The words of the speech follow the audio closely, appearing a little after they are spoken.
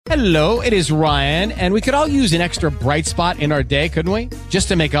Hello, it is Ryan, and we could all use an extra bright spot in our day, couldn't we? Just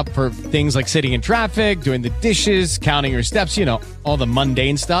to make up for things like sitting in traffic, doing the dishes, counting your steps, all the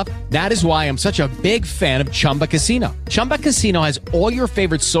mundane stuff. That is why I'm such a big fan of Chumba Casino. Chumba Casino has all your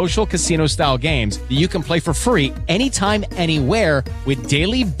favorite social casino-style games that you can play for free anytime, anywhere with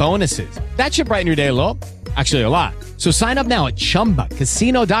daily bonuses. That should brighten your day a little. Actually, a lot. So sign up now at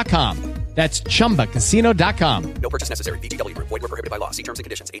ChumbaCasino.com. That's ChumbaCasino.com. No purchase necessary. VGW Group. Void where prohibited by law. See terms and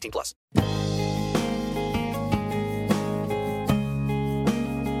conditions. 18+.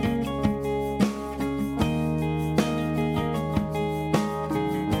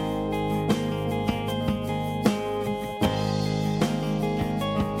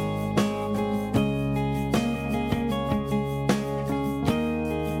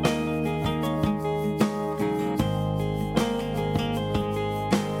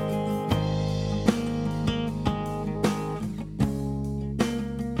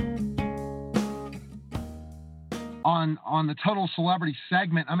 On the Total Celebrity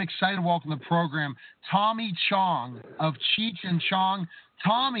segment, I'm excited to welcome to the program Tommy Chong of Cheech and Chong.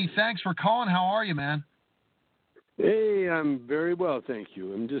 Tommy, thanks for calling. How are you, man? Hey, I'm very well, thank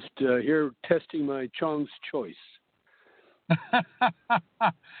you. I'm just here testing my Chong's choice.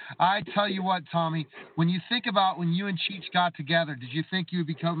 I tell you what, Tommy, when you think about when you and Cheech got together, did you think you would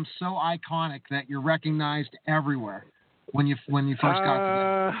become so iconic that you're recognized everywhere when you first got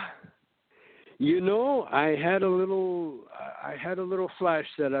together? I had a little flash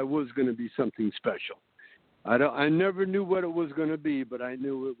that I was going to be something special. I never knew what it was going to be, but I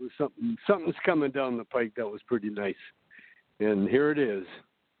knew it was something. Something's coming down the pike that was pretty nice, and here it is.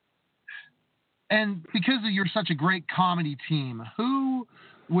 And because you're such a great comedy team, who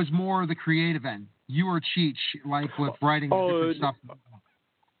was more the creative end, you or Cheech, like with writing different stuff?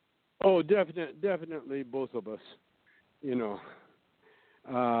 Oh, definitely both of us. You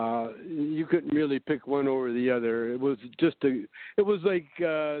couldn't really pick one over the other. It was like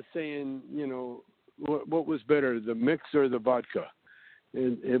saying, what was better, the mix or the vodka?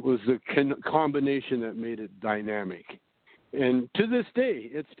 It was the combination that made it dynamic. And to this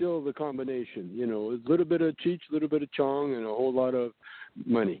day, it's still the combination. A little bit of Cheech, a little bit of Chong, and a whole lot of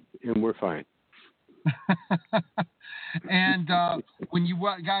money, and we're fine. And when you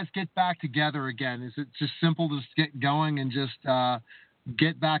guys get back together again, is it just simple to just get going and just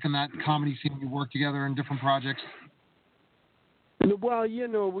get back in that comedy scene? You work together in different projects? Well,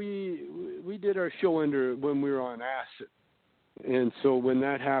 we did our show when we were on acid. And so when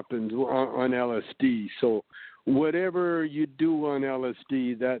that happens on LSD, so whatever you do on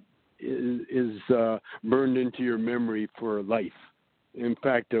LSD, that is burned into your memory for life. In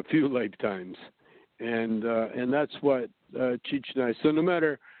fact, a few lifetimes. And that's what Cheech and I, so no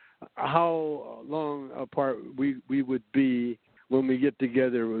matter how long apart we would be, when we get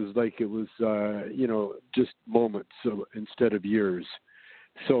together, it was just moments instead of years.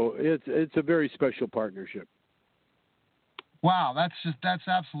 So it's a very special partnership. Wow, that's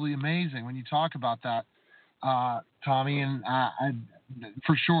absolutely amazing when you talk about that, Tommy, and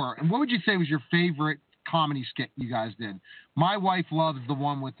for sure. And what would you say was your favorite comedy skit you guys did? My wife loves the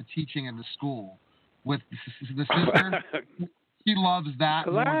one with the teaching in the school with the sister. She loves that.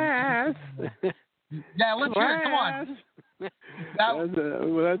 Class. Yeah, let's hear it. Come on.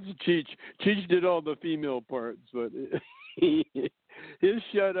 That's Cheech. Cheech did all the female parts, but his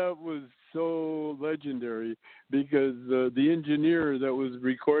shut up was so legendary because the engineer that was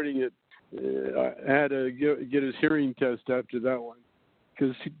recording it had to get his hearing test after that one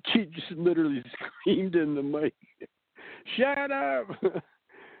because Cheech just literally screamed in the mic, "Shut up!"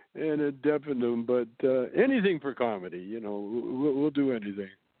 and it deafened him. But anything for comedy, we'll do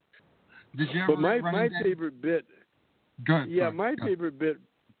anything. Did you ever? But my favorite bit. Good. Yeah, my favorite bit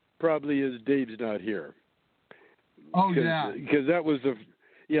probably is Dave's Not Here. Oh, yeah. Because that was the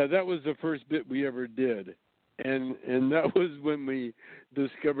first bit we ever did, and that was when we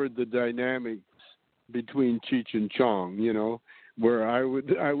discovered the dynamics between Cheech and Chong. Where I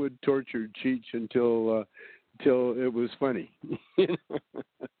would torture Cheech until it was funny.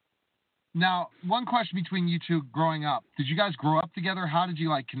 Now, one question between you two growing up. Did you guys grow up together? How did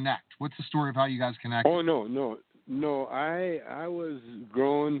you connect? What's the story of how you guys connected? Oh, no. I was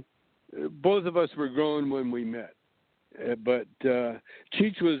grown. Both of us were grown when we met. But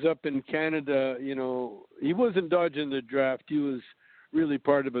Cheech was up in Canada. He wasn't dodging the draft. He was really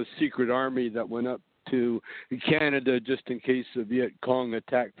part of a secret army that went up to Canada just in case the Viet Cong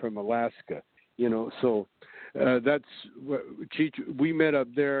attacked from Alaska. So that's what we met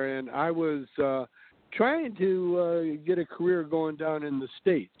up there, and I was trying to get a career going down in the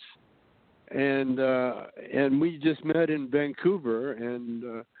States. and we just met in Vancouver,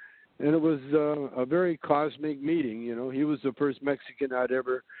 and it was a very cosmic meeting. You know, he was the first Mexican I'd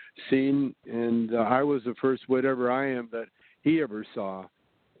ever seen, and I was the first whatever I am that he ever saw,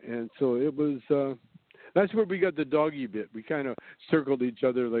 and so it was. That's where we got the doggy bit. We kind of circled each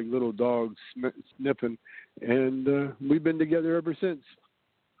other like little dogs sniffing, and we've been together ever since.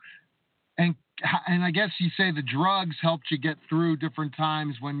 And I guess you say the drugs helped you get through different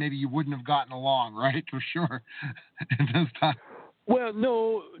times when maybe you wouldn't have gotten along, right? For sure. At those times. Well,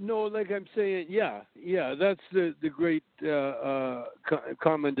 no, like I'm saying, yeah, that's the great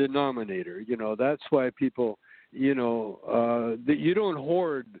common denominator. You know, that's why people, you know, that you don't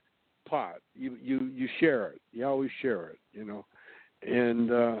hoard pot. You share it. You always share it. You know,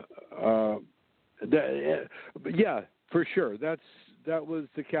 and yeah, for sure. That was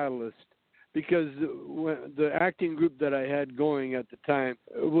the catalyst. Because when the acting group that I had going at the time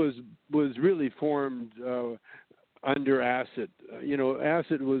was really formed under acid. You know,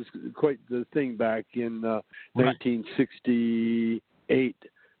 acid was quite the thing back in 1968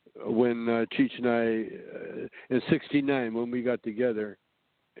 when Cheech and I in '69 when we got together,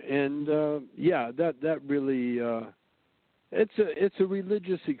 and yeah, that really it's a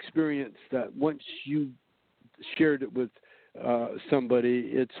religious experience that once you shared it with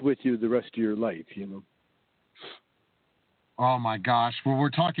somebody, it's with you the rest of your life, you know. Oh my gosh. Well, we're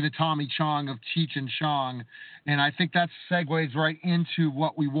talking to Tommy Chong of Cheech and Chong, and I think that segues right into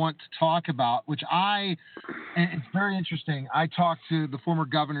what we want to talk about, and it's very interesting. I talked to the former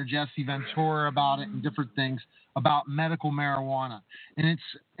governor, Jesse Ventura, about it and different things about medical marijuana. And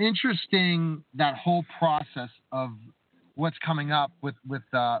it's interesting, that whole process of what's coming up with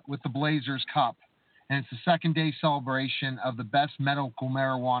the Blazers Cup. And it's the second day celebration of the best medical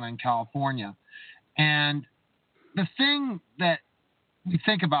marijuana in California. And the thing that we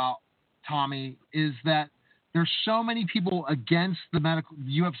think about, Tommy, is that there's so many people against the medical.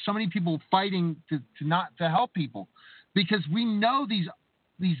 You have so many people fighting to help people, because we know these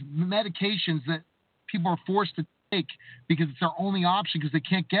medications that people are forced to take because it's their only option because they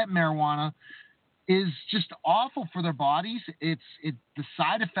can't get marijuana is just awful for their bodies. The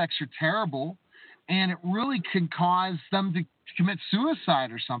side effects are terrible. And it really can cause them to commit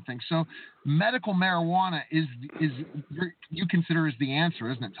suicide or something. So medical marijuana is you consider as the answer,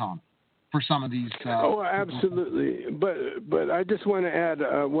 isn't it, Tom, for some of these? Oh, absolutely. But I just want to add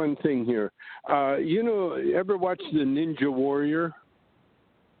one thing here. You know, ever watch The Ninja Warrior?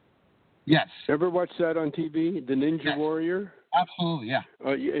 Yes. Ever watch that on TV? The Ninja Warrior? Absolutely, yeah.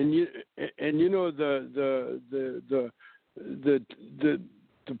 And you know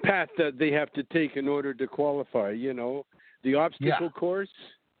the path that they have to take in order to qualify, you know, the obstacle course.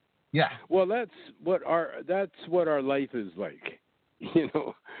 Yeah. Well, that's what our life is like. You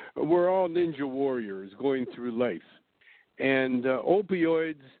know, we're all ninja warriors going through life, and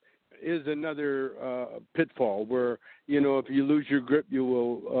opioids is another pitfall where, you know, if you lose your grip, you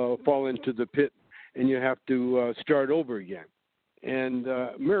will fall into the pit, and you have to start over again. And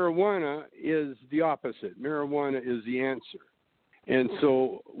marijuana is the opposite. Marijuana is the answer. And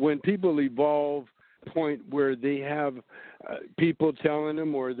so when people evolve to the point where they have people telling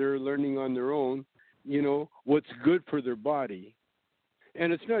them, or they're learning on their own, you know, what's good for their body.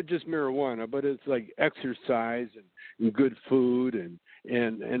 And it's not just marijuana, but it's like exercise and good food and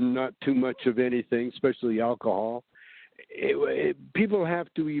not too much of anything, especially alcohol. People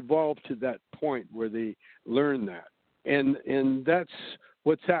have to evolve to that point where they learn that. And that's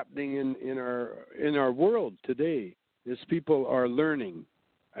what's happening in our world today. Is people are learning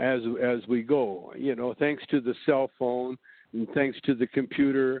as we go, you know, thanks to the cell phone and thanks to the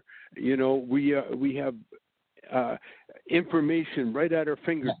computer. You know, we have information right at our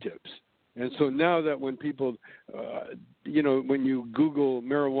fingertips, and so now that when people, you know, when you Google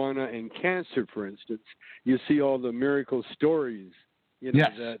marijuana and cancer, for instance, you see all the miracle stories. You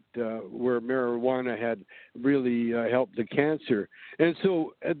know, that where marijuana had really helped the cancer. And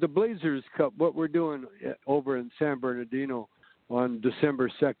so at the Blazers Cup, what we're doing over in San Bernardino on December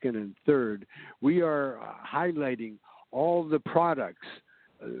 2nd and 3rd, we are highlighting all the products,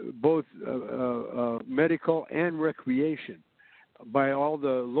 both medical and recreation, by all the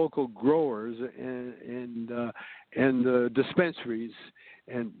local growers and the dispensaries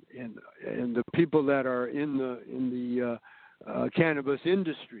and the people that are in the cannabis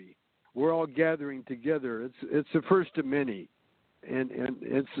industry. We're all gathering together. It's the first of many, and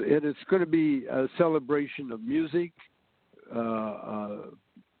it's going to be a celebration of music,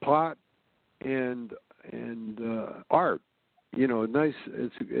 pot, and art. You know, nice.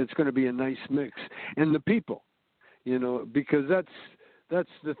 It's going to be a nice mix, and the people. You know, because that's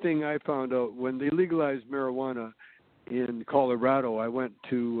the thing I found out when they legalized marijuana in Colorado. I went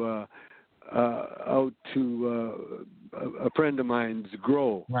to out to a friend of mine's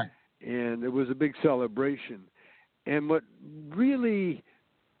grow, Right. and it was a big celebration. And what really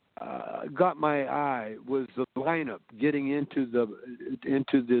got my eye was the lineup getting into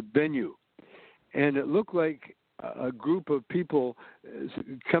the venue, and it looked like a group of people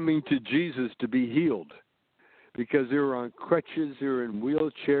coming to Jesus to be healed, because they were on crutches, they were in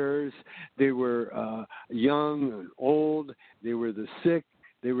wheelchairs, they were young and old, they were the sick,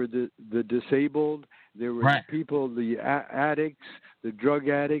 they were the disabled, they were Right. the people, the addicts, the drug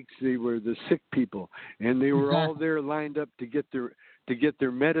addicts, they were the sick people, and they were all there lined up to get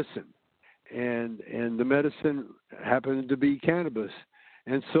their medicine, and the medicine happened to be cannabis.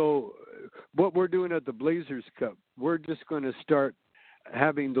 And so what we're doing at the Blazers Cup, we're just going to start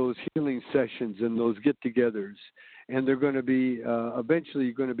having those healing sessions and those get-togethers, and they're going to be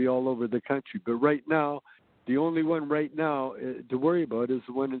eventually going to be all over the country. But right now, the only one right now to worry about is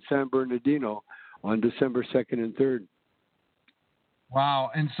the one in San Bernardino on December 2nd and 3rd. Wow.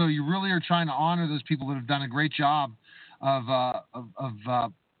 And so you really are trying to honor those people that have done a great job of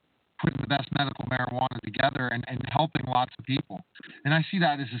putting the best medical marijuana together and helping lots of people. And I see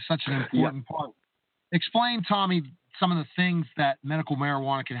that as such an important part. Explain, Tommy, some of the things that medical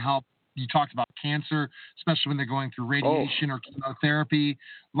marijuana can help. You talked about cancer, especially when they're going through radiation or chemotherapy,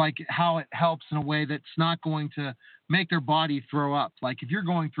 like how it helps in a way that's not going to make their body throw up. Like if you're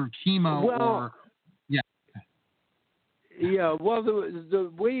going through chemo Yeah, well,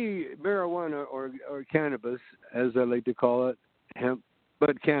 the way marijuana or cannabis, as I like to call it, hemp,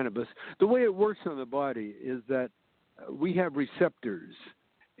 but cannabis, the way it works on the body is that we have receptors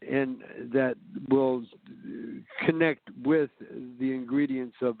and that will connect with the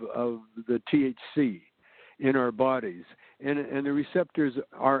ingredients of the THC in our bodies. And the receptors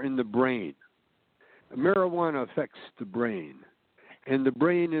are in the brain. Marijuana affects the brain. And the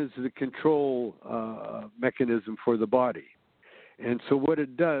brain is the control mechanism for the body. And so what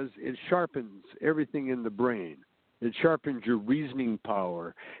it does, it sharpens everything in the brain. It sharpens your reasoning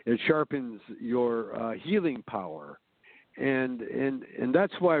power. It sharpens your healing power. And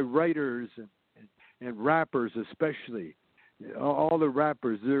that's why writers and rappers especially, all the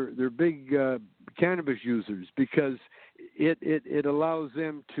rappers, they're big cannabis users, because it allows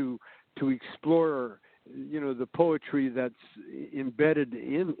them to explore, the poetry that's embedded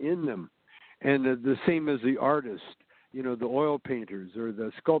in them. And the same as the artist, the oil painters or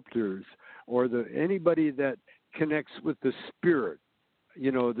the sculptors or anybody that connects with the spirit,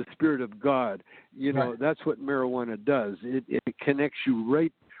 the spirit of God, Right. That's what marijuana does. It connects you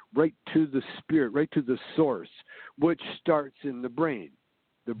right to the spirit, right to the source, which starts in the brain.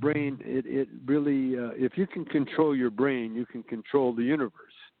 The brain, it really, if you can control your brain, you can control the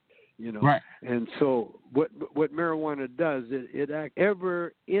universe, Right. And so what marijuana does, it acts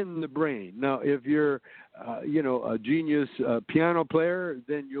ever in the brain. Now, if you're, a genius piano player,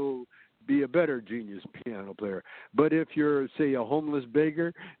 then you'll be a better genius piano player. But if you're, say, a homeless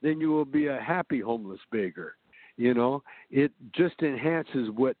beggar, then you will be a happy homeless beggar. It just enhances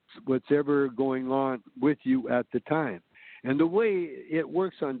what's ever going on with you at the time. And the way it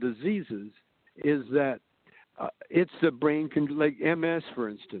works on diseases is that it's the brain, like MS, for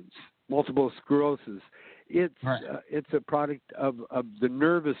instance, multiple sclerosis. It's a product of the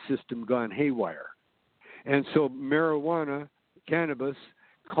nervous system gone haywire. And so marijuana, cannabis,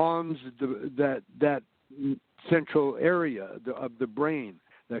 calms that central area of the brain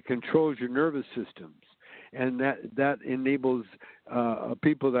that controls your nervous systems, and that enables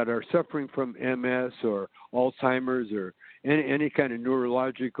people that are suffering from MS or Alzheimer's or any kind of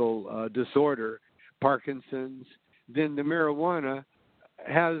neurological disorder, Parkinson's. Then the marijuana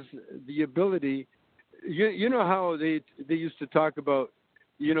has the ability. You know how they used to talk about,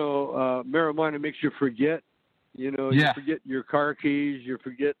 marijuana makes you forget. You forget your car keys, you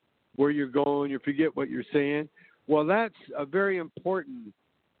forget where you're going, you forget what you're saying. Well, that's a very important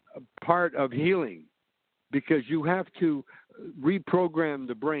part of healing, because you have to reprogram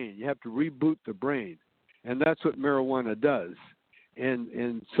the brain. You have to reboot the brain, and that's what marijuana does.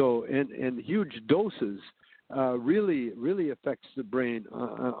 And so huge doses really affects the brain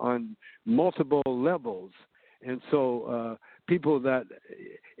on multiple levels. And so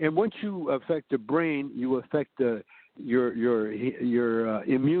and once you affect the brain, you affect your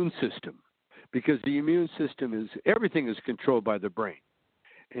immune system, because the immune system everything is controlled by the brain.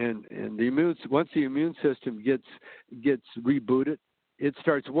 And once the immune system gets rebooted, it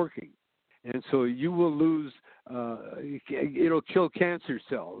starts working. And so you will lose. It'll kill cancer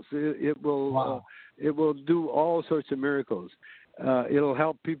cells. It will. Wow. It will do all sorts of miracles. it'll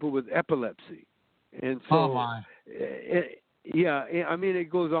help people with epilepsy. And so, Oh my. yeah, I mean, it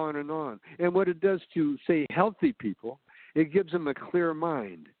goes on. And what it does to, say, healthy people, it gives them a clear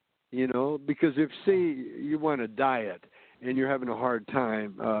mind, because if, say, you want to diet and you're having a hard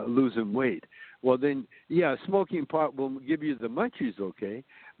time losing weight, well, then, yeah, smoking pot will give you the munchies, okay,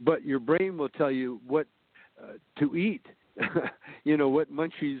 but your brain will tell you what to eat, what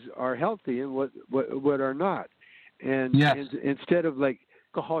munchies are healthy and what are not. And, yes. Instead of, like,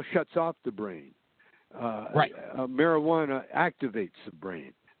 alcohol shuts off the brain. Right. Marijuana activates the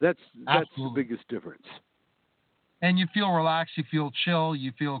brain. That's the biggest difference. And you feel relaxed, you feel chill,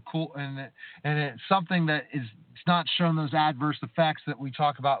 you feel cool, and it's something that is not showing those adverse effects that we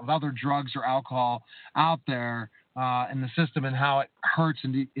talk about with other drugs or alcohol out there in the system, and how it hurts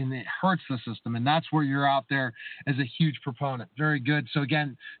and it hurts the system. And that's where you're out there as a huge proponent. Very good. So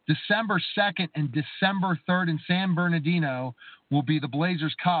again, December 2nd and December 3rd in San Bernardino will be the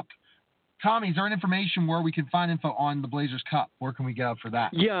Blazers Cup. Tommy, is there any information where we can find info on the Blazers Cup? Where can we go for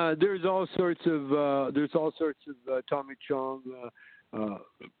that? Yeah, there's all sorts of Tommy Chong,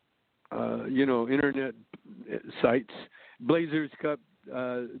 internet sites.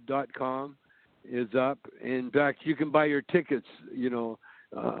 BlazersCup.com is up. In fact, you can buy your tickets,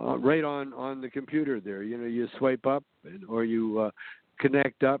 right on the computer there. You swipe up or you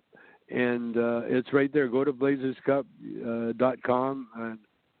connect up, and it's right there. Go to BlazersCup.com and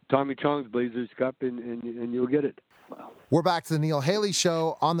Tommy Chong's Blazers Cup, and you'll get it. We're back to the Neil Haley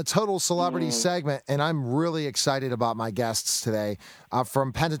Show on the Total Celebrity segment, and I'm really excited about my guests today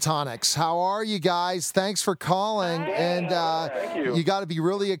from Pentatonics. How are you guys? Thanks for calling. And Thank you. You got to be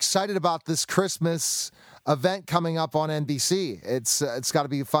really excited about this Christmas event coming up on NBC. It's got to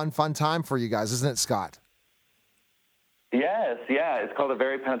be a fun time for you guys, isn't it, Scott? Yes, yeah. It's called A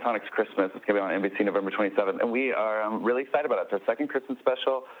Very Pentatonics Christmas. It's going to be on NBC November 27th, and we are really excited about it. It's our second Christmas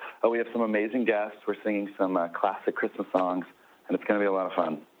special. We have some amazing guests. We're singing some classic Christmas songs, and it's going to be a lot of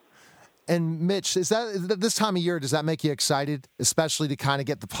fun. And Mitch, is that this time of year, does that make you excited, especially to kind of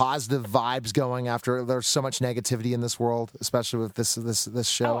get the positive vibes going after there's so much negativity in this world, especially with this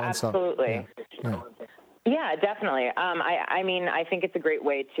show? Oh, absolutely. Yeah, definitely. I mean, I think it's a great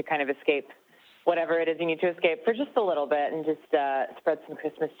way to kind of escape whatever it is you need to escape for just a little bit and just spread some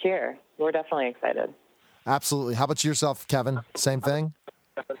Christmas cheer. We're definitely excited. Absolutely. How about yourself, Kevin? Same thing?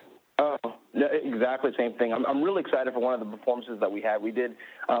 Oh, exactly the same thing. I'm really excited for one of the performances that we had. We did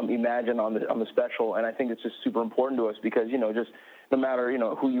Imagine on the special, and I think it's just super important to us because, just no matter,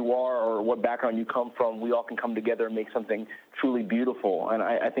 who you are or what background you come from, we all can come together and make something truly beautiful. And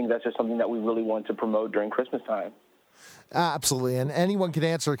I think that's just something that we really want to promote during Christmas time. Absolutely, and anyone can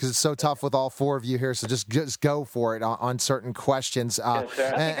answer because it's so tough with all four of you here. So just go for it on certain questions.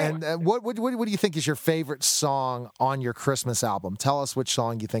 And what do you think is your favorite song on your Christmas album? Tell us which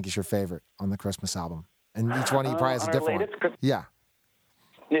song you think is your favorite on the Christmas album, and each one of you probably has a different one. Yeah,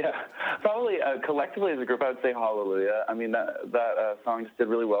 probably collectively as a group, I would say Hallelujah. I mean that song just did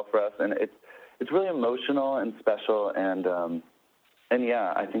really well for us, and it's really emotional and special, and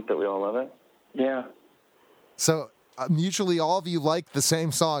yeah, I think that we all love it. Yeah. So. Mutually, all of you like the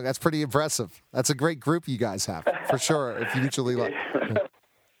same song. That's pretty impressive. That's a great group you guys have, for sure, if you mutually like.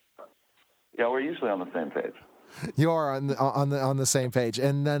 Yeah, we're usually on the same page. You are on the same page.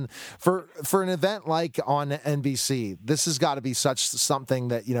 And then for an event like on NBC, this has got to be something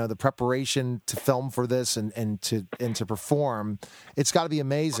that, the preparation to film for this and to perform, it's got to be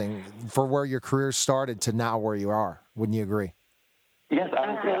amazing for where your career started to now where you are. Wouldn't you agree? Yes,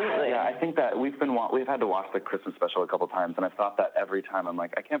 absolutely. Yeah, I think that we've had to watch the Christmas special a couple times, and I've thought that every time. I'm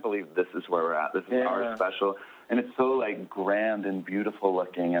like, I can't believe this is where we're at. This is our special, and it's so grand and beautiful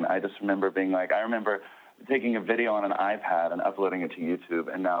looking. And I just remember being like, I remember taking a video on an iPad and uploading it to YouTube,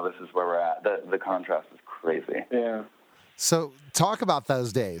 and now this is where we're at. The contrast is crazy. Yeah. So talk about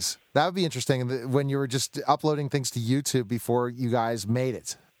those days. That would be interesting when you were just uploading things to YouTube before you guys made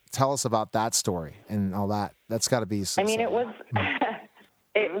it. Tell us about that story and all that. That's got to be. I mean, it was.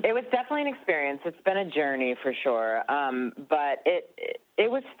 It was definitely an experience. It's been a journey for sure, but it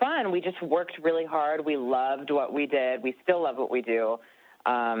was fun. We just worked really hard. We loved what we did. We still love what we do,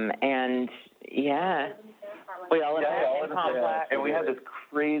 and yeah, we all live in the complex. And we had this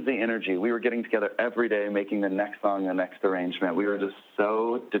crazy energy. We were getting together every day, making the next song, the next arrangement. We were just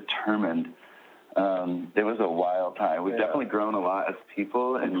so determined. It was a wild time. We've definitely grown a lot as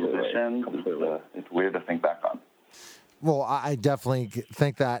people and musicians. It's weird to think back on. Well, I definitely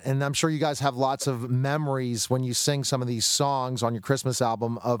think that, and I'm sure you guys have lots of memories when you sing some of these songs on your Christmas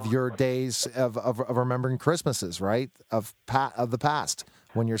album of your days of remembering Christmases, right? Of the past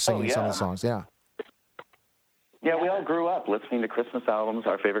when you're singing some of the songs, yeah. Yeah, we all grew up listening to Christmas albums,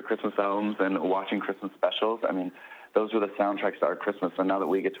 our favorite Christmas albums, and watching Christmas specials. I mean, those were the soundtracks to our Christmas, and now that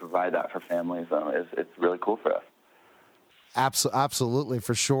we get to provide that for families, it's really cool for us. Absolutely,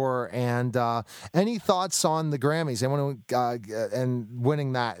 for sure. And any thoughts on the Grammys? Anyone and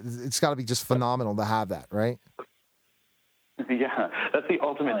winning that? It's got to be just phenomenal to have that, right? Yeah, that's the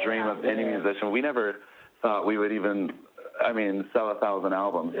ultimate dream of any musician. We never thought we would even, sell 1,000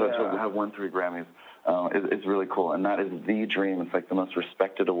 albums. So to have won 3 Grammys is really cool, and that is the dream. It's like the most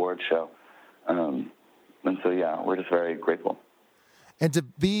respected award show. And so, yeah, we're just very grateful. And to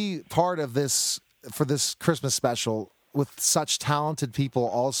be part of this, for this Christmas special, with such talented people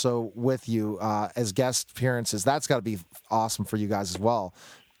also with you as guest appearances, that's got to be awesome for you guys as well,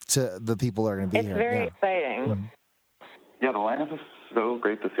 to the people that are going to be here. It's very exciting. Mm-hmm. Yeah, the lineup is so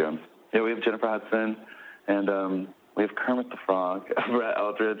great this year. Yeah, we have Jennifer Hudson, and we have Kermit the Frog, Brett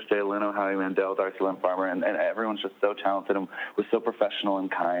Eldridge, Jay Leno, Howie Mandel, Darcy Lynn Farmer, and everyone's just so talented and was so professional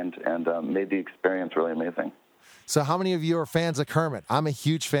and kind, and made the experience really amazing. So how many of you are fans of Kermit? I'm a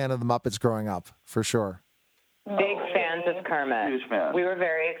huge fan of the Muppets growing up, for sure. Big fans of Kermit. Huge fan. We were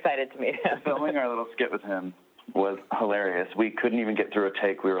very excited to meet him. Filming our little skit with him was hilarious. We couldn't even get through a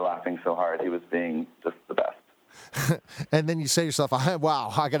take. We were laughing so hard. He was being just the best. And then you say to yourself,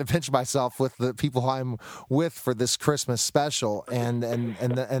 wow, I got to pinch myself with the people I'm with for this Christmas special.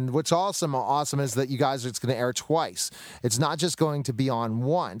 And what's awesome is that you guys, it's going to air twice. It's not just going to be on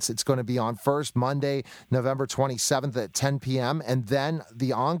once. It's going to be on first Monday, November 27th at 10 p.m. And then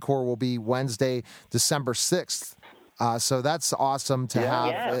the encore will be Wednesday, December 6th. So that's awesome to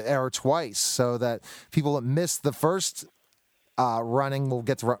have air twice, so that people that missed the first running will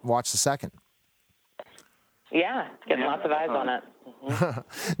get to watch the second. Yeah, getting lots of eyes on it.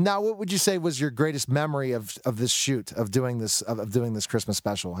 Mm-hmm. Now, what would you say was your greatest memory of this shoot, of doing this Christmas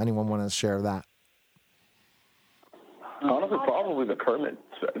special? Anyone want to share that? Honestly, probably the Kermit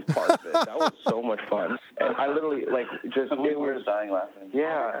part of it. That was so much fun. And I literally, we were just dying laughing.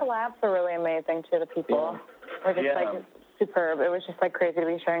 Yeah. The collabs were really amazing, too. The people were just, superb. It was just, crazy to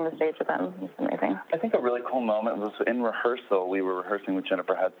be sharing the stage with them. It was amazing. I think a really cool moment was in rehearsal. We were rehearsing with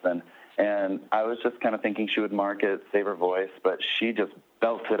Jennifer Hudson, and I was just kind of thinking she would mark it, save her voice, but she just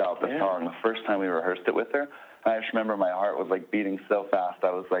belted out the song the first time we rehearsed it with her. And I just remember my heart was, beating so fast.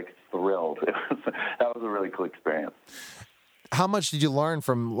 I was, thrilled. That was a really cool experience. How much did you learn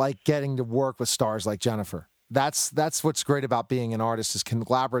from, getting to work with stars like Jennifer? That's what's great about being an artist, is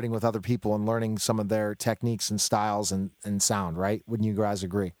collaborating with other people and learning some of their techniques and styles and sound, right? Wouldn't you guys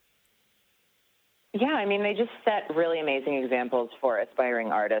agree? Yeah, they just set really amazing examples for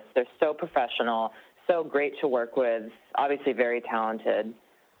aspiring artists. They're so professional, so great to work with, obviously very talented.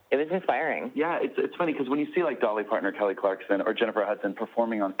 It was inspiring. Yeah, it's funny because when you see Dolly Parton, Kelly Clarkson, or Jennifer Hudson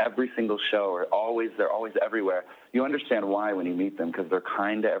performing on every single show, or they're always everywhere, you understand why when you meet them, because they're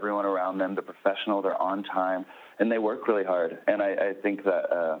kind to everyone around them, they're professional, they're on time, and they work really hard. And I think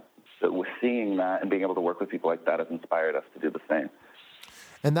that with seeing that and being able to work with people like that has inspired us to do the same.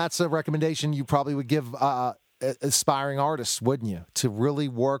 And that's a recommendation you probably would give aspiring artists, wouldn't you? To really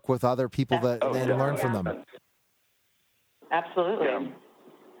work with other people and learn from them. Absolutely. Yeah.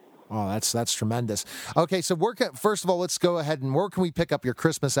 Oh, that's tremendous. Okay, so first of all, let's go ahead and where can we pick up your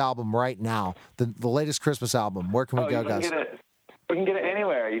Christmas album right now? The latest Christmas album. Where can we go, guys? You can get it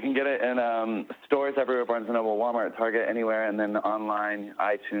anywhere. You can get it in stores everywhere, Barnes & Noble, Walmart, Target, anywhere, and then online,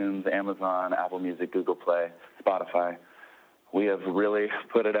 iTunes, Amazon, Apple Music, Google Play, Spotify. We have really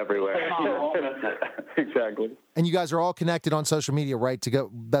put it everywhere. Exactly. And you guys are all connected on social media, right? To go,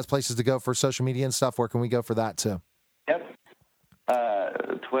 best places to go for social media and stuff. Where can we go for that too? Yep.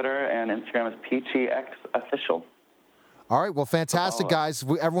 Twitter and Instagram is PTXOfficial. All right. Well, fantastic, guys.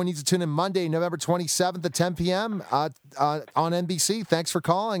 Everyone needs to tune in Monday, November 27th at 10 p.m. On NBC. Thanks for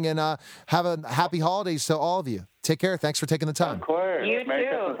calling, and have a happy holidays to all of you. Take care. Thanks for taking the time. Of course. You Merry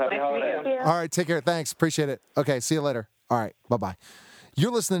too. Christmas. Happy holidays. All right. Take care. Thanks. Appreciate it. Okay. See you later. All right. Bye-bye.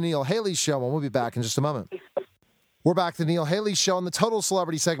 You're listening to Neil Haley's Show, and we'll be back in just a moment. We're back to the Neil Haley Show on the Total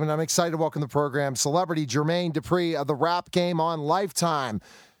Celebrity segment. I'm excited to welcome the program celebrity Jermaine Dupri of the Rap Game on Lifetime.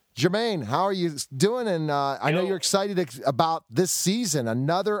 Jermaine, how are you doing? And I know you're excited about this season,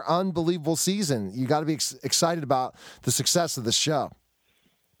 another unbelievable season. You got to be excited about the success of the show.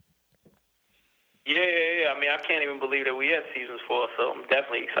 Yeah. I can't even believe that we have seasons 4, so I'm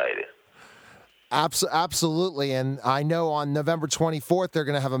definitely excited. Absolutely, and I know on November 24th they're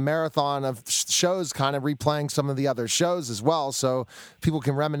going to have a marathon of shows kind of replaying some of the other shows as well, so people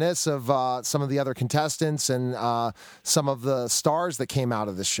can reminisce of some of the other contestants and some of the stars that came out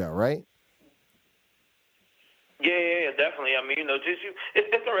of this show, right? Yeah, definitely. I mean, it's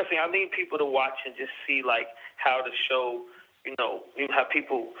interesting. I need people to watch and just see like how the show, how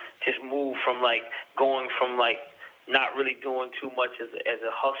people just move from like going from like not really doing too much as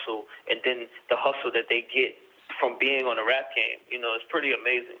a hustle, and then the hustle that they get from being on a rap game. It's pretty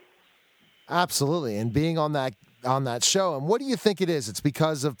amazing. Absolutely, and being on that show. And what do you think it is? It's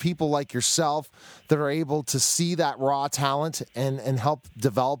because of people like yourself that are able to see that raw talent and help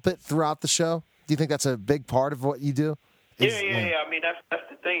develop it throughout the show? Do you think that's a big part of what you do? Yeah. I mean, that's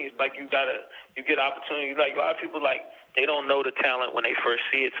the thing. It's like you get opportunity. Like a lot of people, like they don't know the talent when they first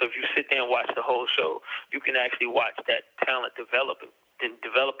see it. So if you sit there and watch the whole show, you can actually watch that talent develop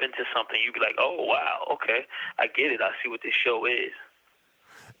into something. You be like, oh wow, okay, I get it. I see what this show is.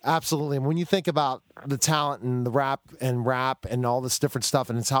 Absolutely. And when you think about the talent and the rap and all this different stuff,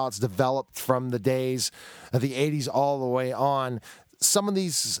 and it's how it's developed from the days of the 80s all the way on, some of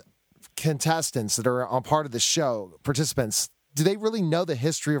these contestants that are on part of the show, participants, do they really know the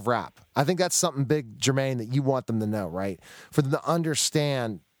history of rap? I think that's something big, Jermaine, that you want them to know, right? For them to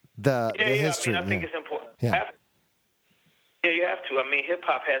understand the history. I think it's important. Yeah. Yeah, you have to. I mean,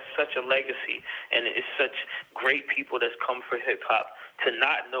 hip-hop has such a legacy, and it's such great people that's come for hip-hop. To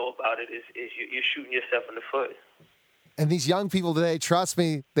not know about it is you're shooting yourself in the foot. And these young people today, trust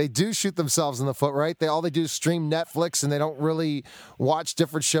me, they do shoot themselves in the foot, right? All they do is stream Netflix, and they don't really watch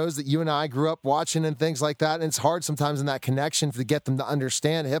different shows that you and I grew up watching and things like that. And it's hard sometimes in that connection to get them to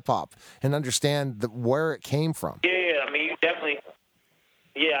understand hip-hop and understand where it came from. Yeah, I mean, you definitely...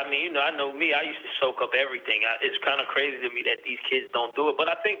 Yeah, I mean, I know me. I used to soak up everything. It's kind of crazy to me that these kids don't do it. But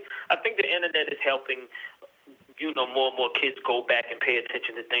I think the internet is helping, more and more kids go back and pay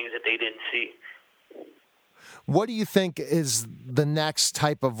attention to things that they didn't see. What do you think is the next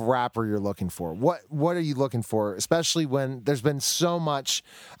type of rapper you're looking for? What are you looking for, especially when there's been so much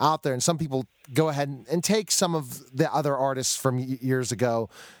out there, and some people go ahead and take some of the other artists from years ago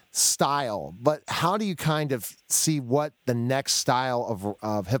style, but how do you kind of see what the next style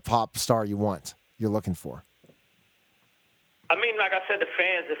of hip-hop star you're looking for? I mean, like I said, the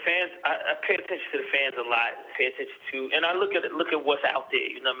fans. I pay attention to the fans a lot. Pay attention to, and I look at what's out there.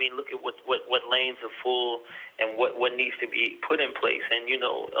 You know what I mean? Look at what lanes are full and what needs to be put in place. And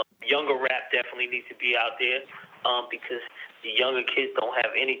younger rap definitely needs to be out there because the younger kids don't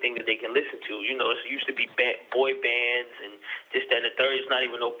have anything that they can listen to. It used to be boy bands and this, that, and the third. It's not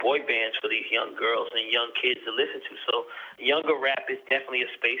even no boy bands for these young girls and young kids to listen to. So younger rap is definitely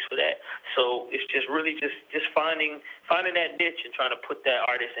a space for that. So it's just really just finding that niche and trying to put that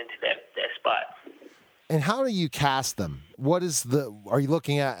artist into that spot. And how do you cast them? Are you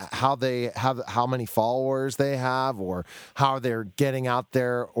looking at how they have, how many followers they have, or how they're getting out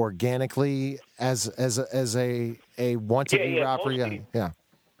there organically as a want to be rapper? Mostly, yeah.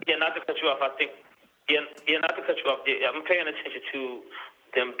 Yeah, not to cut you off. I think not to cut you off. I'm paying attention to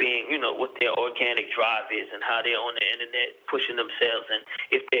them being, what their organic drive is and how they're on the internet pushing themselves, and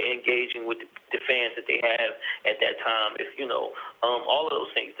if they're engaging with the fans that they have at that time, if, all of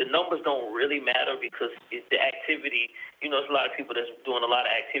those things. The numbers don't really matter because it's the activity, there's a lot of people that's doing a lot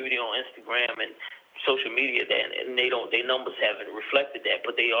of activity on Instagram and social media and their numbers haven't reflected that,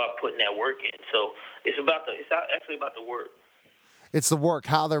 but they are putting that work in. So it's actually about the work. It's the work,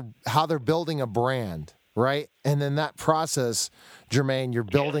 how they're building a brand. Right? And then that process, Jermaine, you're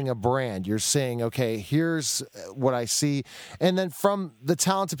building a brand. You're saying, okay, here's what I see. And then from the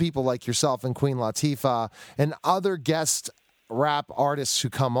talented people like yourself and Queen Latifah and other guest rap artists who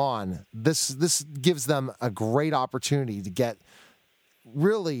come on, this gives them a great opportunity to get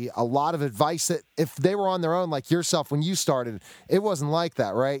really a lot of advice that if they were on their own, like yourself when you started, it wasn't like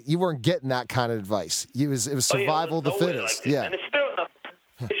that, right? You weren't getting that kind of advice. It was survival of the fittest. Like and it's still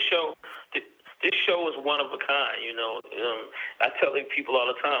This show is one of a kind, I tell people all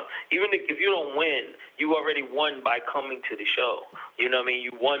the time, even if you don't win, you already won by coming to the show. You know what I mean?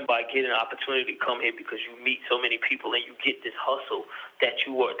 You won by getting an opportunity to come here because you meet so many people and you get this hustle that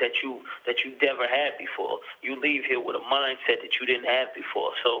you never had before. You leave here with a mindset that you didn't have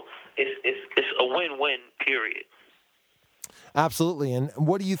before. So it's a win-win, period. Absolutely. And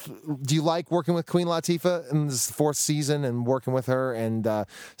what do you like working with Queen Latifah in this fourth season and working with her and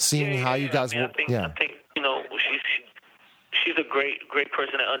seeing how you guys work? I think she's a great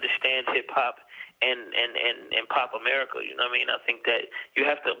person that understands hip hop and pop America. You know what I mean? I think that you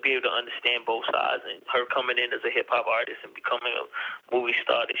have to be able to understand both sides, and her coming in as a hip hop artist and becoming a movie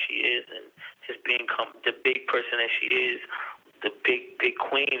star that she is, and just being the big person that she is, the big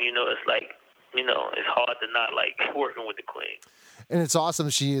queen. It's like. It's hard to not like working with the queen. And it's awesome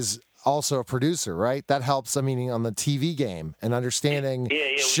she is also a producer, right? That helps, on the TV game and understanding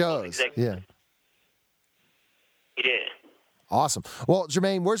shows. Exactly. Yeah. Awesome. Well,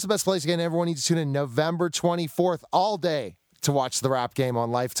 Jermaine, where's the best place again? Everyone needs to tune in November 24th all day to watch the rap game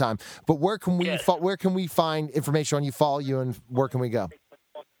on Lifetime. But where can we where can we find information on you, follow you, and where can we go?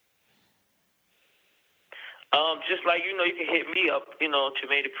 Just like, you can hit me up,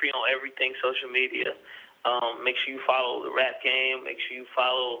 Jermaine Dupree on everything, social media. Make sure you follow the rap game. Make sure you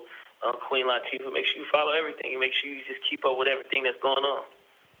follow Queen Latifah. Make sure you follow everything. And make sure you just keep up with everything that's going on.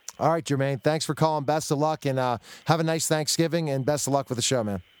 All right, Jermaine, thanks for calling. Best of luck, and have a nice Thanksgiving, and best of luck with the show,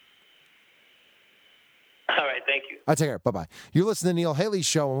 man. All right, thank you. All right, take care. Bye-bye. You're listening to The Neil Haley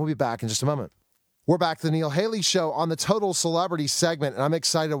Show, and we'll be back in just a moment. We're back to The Neil Haley Show on the Total Celebrity segment, and I'm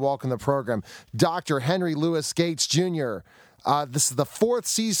excited to welcome the program Dr. Henry Louis Gates Jr. This is the 4th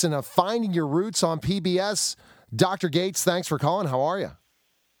season of Finding Your Roots on PBS. Dr. Gates, thanks for calling. How are you?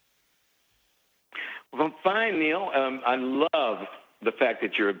 Well, I'm fine, Neil. I love the fact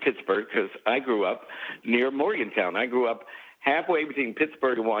that you're in Pittsburgh because I grew up near Morgantown. I grew up halfway between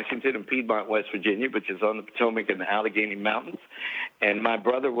Pittsburgh and Washington and Piedmont, West Virginia, which is on the Potomac and the Allegheny Mountains. And my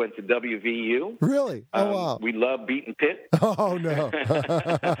brother went to WVU. Really? Oh, wow. We love beating Pitt. Oh, no.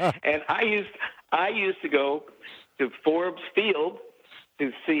 And I used to go to Forbes Field to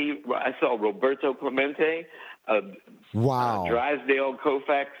see, I saw Roberto Clemente, wow. Drysdale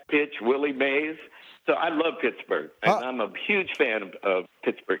Koufax pitch, Willie Mays. So I love Pittsburgh, and I'm a huge fan of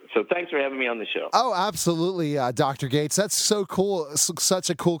Pittsburgh. So thanks for having me on the show. Oh, absolutely, Dr. Gates. That's so cool. Such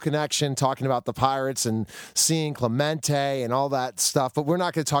a cool connection talking about the Pirates and seeing Clemente and all that stuff. But we're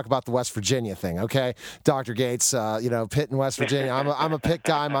not going to talk about the West Virginia thing, okay, Dr. Gates? Pitt and West Virginia. I'm a Pitt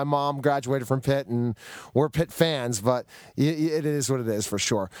guy. My mom graduated from Pitt, and we're Pitt fans. But it is what it is for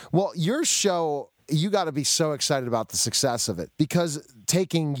sure. Well, your show, you got to be so excited about the success of it because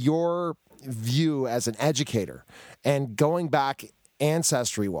taking your view as an educator and going back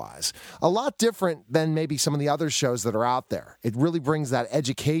ancestry-wise, a lot different than maybe some of the other shows that are out there. It really brings that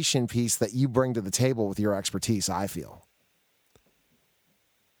education piece that you bring to the table with your expertise, I feel.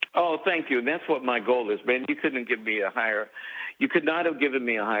 Oh, thank you. And that's what my goal is, man. You could not have given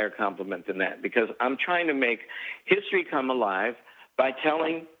me a higher compliment than that because I'm trying to make history come alive by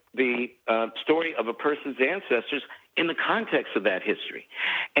telling the story of a person's ancestors in the context of that history.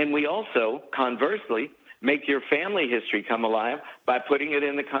 And we also, conversely, make your family history come alive by putting it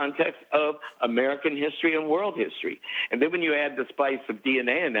in the context of American history and world history. And then when you add the spice of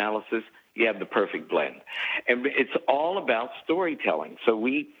DNA analysis, you have the perfect blend. And it's all about storytelling. So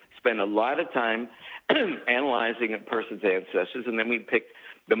we spend a lot of time analyzing a person's ancestors, and then we pick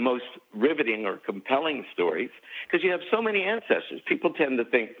the most riveting or compelling stories because you have so many ancestors. People tend to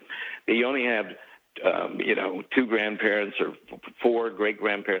think that you only have 2 grandparents or 4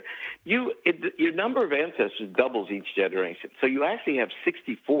 great-grandparents. Your number of ancestors doubles each generation. So you actually have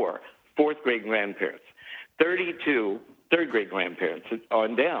 64 fourth great-grandparents, 32 third great-grandparents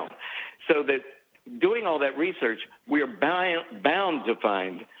on down. So that doing all that research, we are bound to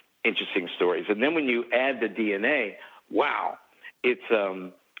find interesting stories. And then when you add the DNA, wow, it's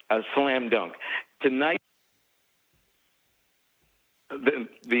a slam dunk. Tonight,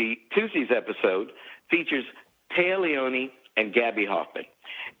 the Tuesday's episode features Taya Leone and Gabby Hoffman.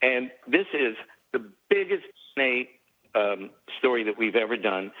 And this is the biggest DNA story that we've ever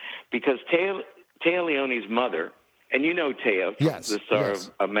done because Taya Leone's mother, and you know Taya, the star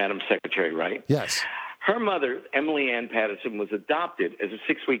of Madam Secretary, right? Yes. Her mother, Emily Ann Patterson, was adopted as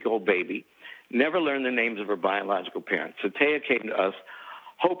a 6-week-old baby, never learned the names of her biological parents. So Taya came to us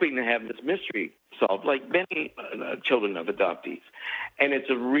hoping to have this mystery solved, like many children of adoptees. And it's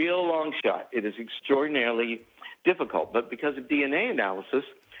a real long shot. It is extraordinarily difficult. But because of DNA analysis,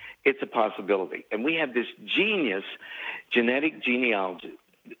 it's a possibility. And we have this genius genetic genealogist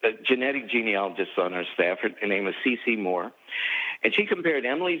on our staff. Her name is C.C. Moore. And she compared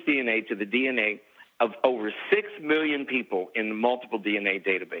Emily's DNA to the DNA of over 6 million people in multiple DNA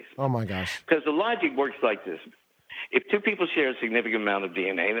databases. Oh, my gosh. Because the logic works like this. If 2 people share a significant amount of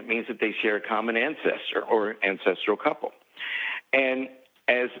DNA, that means that they share a common ancestor or ancestral couple. And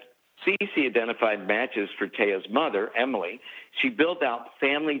as Cece identified matches for Taya's mother, Emily, she built out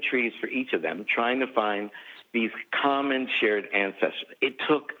family trees for each of them, trying to find these common shared ancestors. It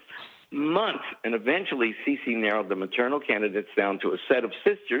took months, and eventually Cece narrowed the maternal candidates down to a set of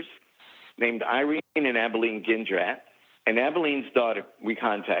sisters named Irene and Abilene Gindrat. And Abilene's daughter, we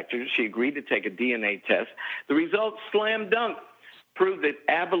contacted her. She agreed to take a DNA test. The results, slam dunk, proved that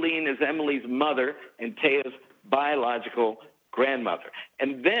Abilene is Emily's mother and Taya's biological grandmother.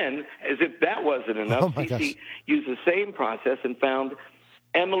 And then, as if that wasn't enough, Cece used the same process and found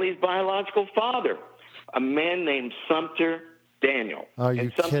Emily's biological father, a man named Sumter Daniel. Oh, you're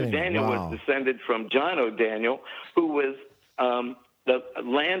and Sumter kidding. Daniel Wow. was descended from John O'Daniel, who was the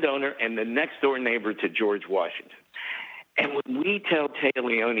landowner and the next-door neighbor to George Washington. And when we tell Taya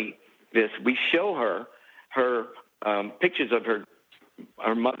Leone this, we show her pictures of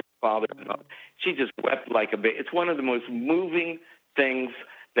her mother, father, and mother. She just wept like a baby. It's one of the most moving things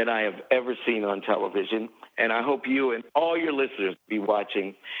that I have ever seen on television, and I hope you and all your listeners be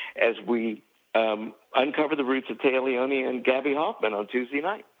watching as we uncover the roots of Taya Leone and Gabby Hoffman on Tuesday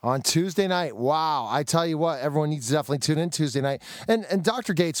night. On Tuesday night, wow! I tell you what, everyone needs to definitely tune in Tuesday night. And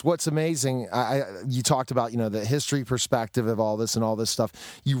Dr. Gates, what's amazing, you talked about the history perspective of all this and all this stuff.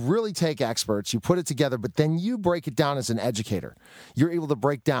 You really take experts, you put it together, but then you break it down as an educator. You're able to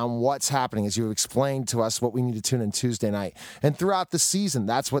break down what's happening as you explain to us what we need to tune in Tuesday night. And throughout the season,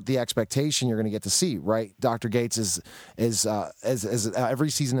 that's what the expectation you're going to get to see, right? Dr. Gates is as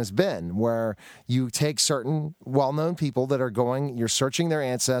every season has been, where you take certain well-known people that are you're searching their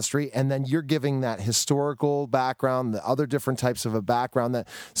ancestry, and then you're giving that historical background, the other different types of a background that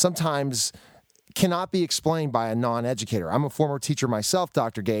sometimes cannot be explained by a non-educator. I'm a former teacher myself,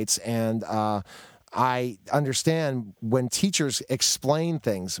 Dr. Gates, and I understand when teachers explain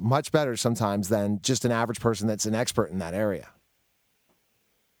things much better sometimes than just an average person that's an expert in that area.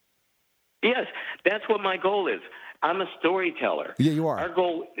 Yes, that's what my goal is. I'm a storyteller. Yeah, you are. Our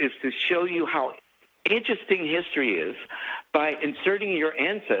goal is to show you how interesting history is by inserting your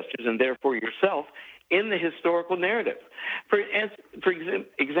ancestors and therefore yourself in the historical narrative. For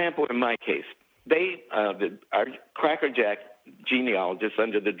example, in my case, our Cracker Jack genealogists,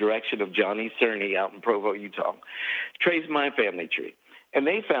 under the direction of Johnny Cerny out in Provo, Utah, traced my family tree. And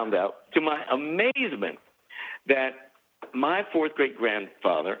they found out, to my amazement, that my fourth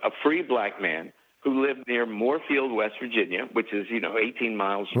great-grandfather, a free black man who lived near Moorefield, West Virginia, which is, 18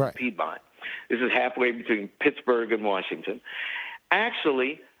 miles from Piedmont. This is halfway between Pittsburgh and Washington,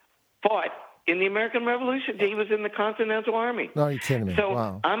 actually fought in the American Revolution. He was in the Continental Army. No, you're kidding me. So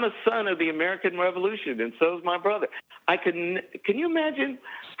wow. I'm a son of the American Revolution, and so is my brother. Can you imagine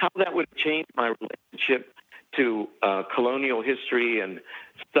how that would change my relationship to colonial history and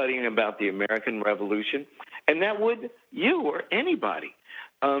studying about the American Revolution? And that would you or anybody.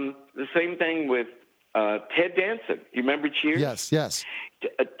 The same thing with Ted Danson. You remember Cheers? Yes.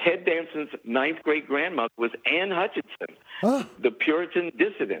 Ted Danson's ninth great-grandmother was Anne Hutchinson, the Puritan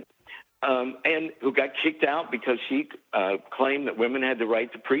dissident, and who got kicked out because she claimed that women had the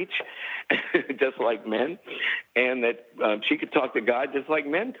right to preach just like men, and that she could talk to God just like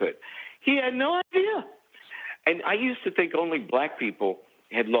men could. He had no idea. And I used to think only black people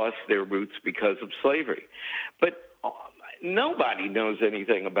had lost their roots because of slavery. But nobody knows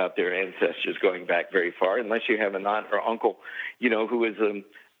anything about their ancestors going back very far unless you have an aunt or uncle, who is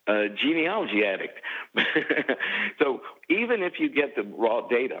a genealogy addict. So even if you get the raw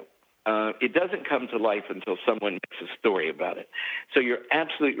data, it doesn't come to life until someone makes a story about it. So you're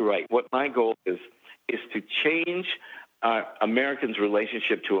absolutely right. What my goal is to change Americans'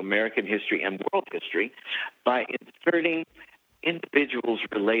 relationship to American history and world history by inserting individuals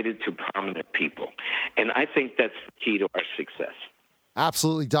related to prominent people. And I think that's the key to our success.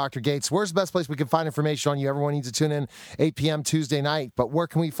 Absolutely, Dr. Gates. Where's the best place we can find information on you? Everyone needs to tune in 8 p.m. Tuesday night. But where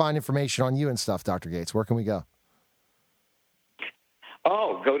can we find information on you and stuff, Dr. Gates? Where can we go?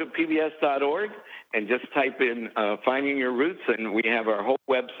 Oh, go to pbs.org and just type in Finding Your Roots, and we have our whole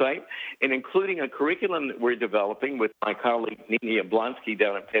website, and including a curriculum that we're developing with my colleague Nina Yablonsky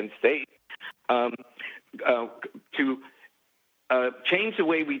down at Penn State to change the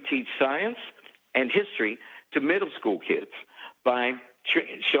way we teach science and history to middle school kids by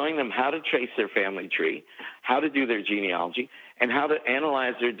showing them how to trace their family tree, how to do their genealogy, and how to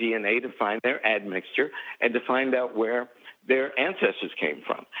analyze their DNA to find their admixture and to find out where their ancestors came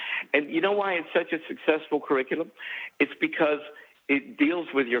from. And you know why it's such a successful curriculum? It's because it deals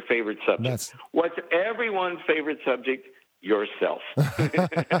with your favorite subject. What's everyone's favorite subject? Yourself.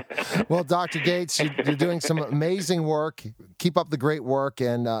 Well, Dr. Gates, you're doing some amazing work. Keep up the great work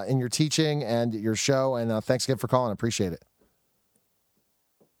and in your teaching and your show. And thanks again for calling. I appreciate it.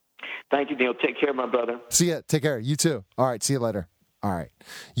 Thank you, Neil. Take care, my brother. See ya. Take care. You too. All right. See you later. All right.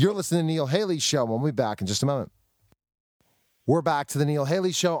 You're listening to Neil Haley's show. We'll be back in just a moment. We're back to the Neil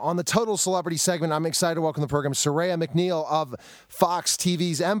Haley Show on the Total Celebrity segment. I'm excited to welcome to the program Saraya McNeil of Fox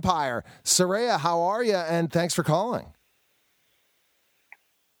TV's Empire. Saraya, how are you? And thanks for calling.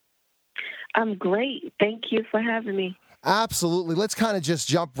 I'm great. Thank you for having me. Absolutely. Let's kind of just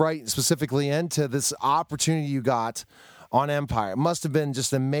jump right specifically into this opportunity you got on Empire. It must have been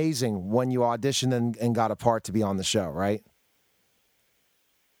just amazing when you auditioned and got a part to be on the show, right?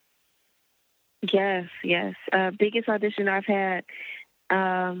 Yes, yes. Biggest audition I've had,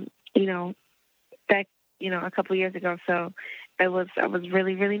 back, a couple years ago. So I was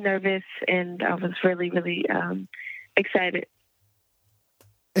really, really nervous, and I was really, really excited.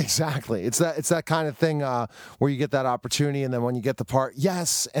 Exactly. It's that kind of thing where you get that opportunity, and then when you get the part,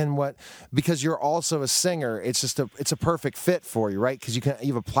 yes, and because you're also a singer, it's a perfect fit for you, right? Because you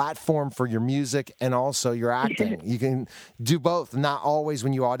have a platform for your music and also your acting. You can do both. Not always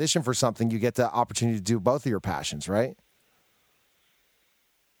when you audition for something, you get the opportunity to do both of your passions, right?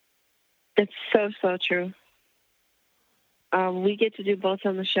 It's so, so true. We get to do both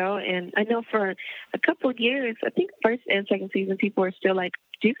on the show, and I know for a couple of years, I think first and second season, people are still like,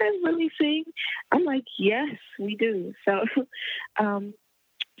 "Do you guys really sing?" I'm like, "Yes, we do." So,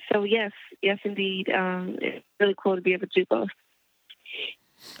 yes, indeed, it's really cool to be able to do both.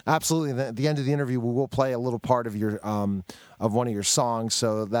 Absolutely. At the end of the interview, we will play a little part of your of one of your songs.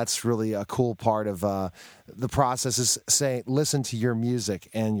 So that's really a cool part of the process. Is listen to your music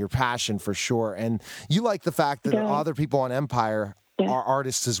and your passion for sure. And you like the fact that other people on Empire are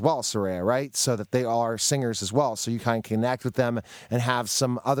artists as well, Soraya, right? So that they are singers as well. So you kind of connect with them and have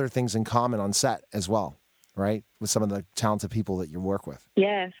some other things in common on set as well, right? With some of the talented people that you work with.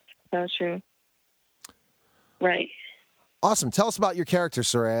 Yes, so true. Right. Awesome. Tell us about your character,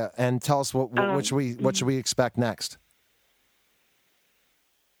 Soraya, and tell us what should we expect next.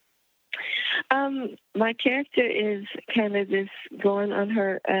 My character is kind of just going on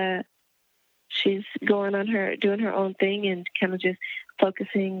her. She's going on doing her own thing, and kind of just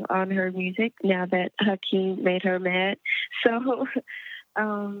focusing on her music now that Hakeem made her mad. So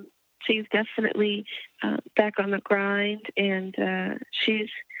she's definitely back on the grind, and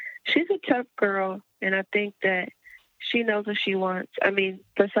she's a tough girl, and I think that she knows what she wants. I mean,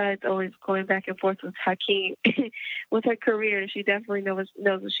 besides always going back and forth with Hakeem with her career, she definitely knows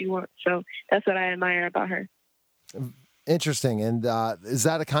what she wants. So that's what I admire about her. Interesting. And is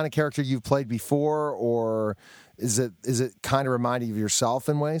that a kind of character you've played before, or is it kind of reminding you of yourself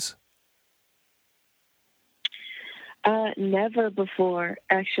in ways? Never before,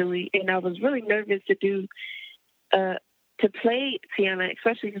 actually. And I was really nervous to play Tiana,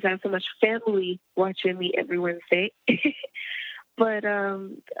 especially because I have so much family watching me every Wednesday. But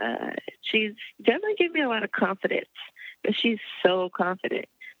she's definitely given me a lot of confidence. But she's so confident.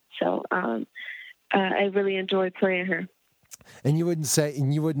 So I really enjoyed playing her. And you wouldn't say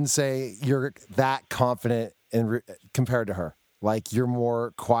you're that confident compared to her. Like you're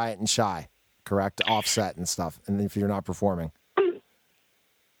more quiet and shy, correct? Offset and stuff. And if you're not performing.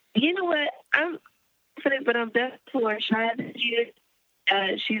 You know what? I'm confident, but I'm definitely more shy than she is.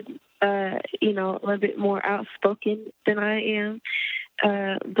 She's, a little bit more outspoken than I am.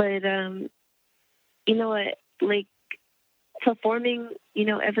 But you know what? Like performing,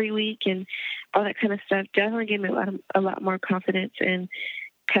 every week and all that kind of stuff definitely gave me a lot more confidence and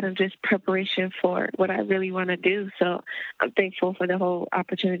kind of just preparation for what I really want to do. So I'm thankful for the whole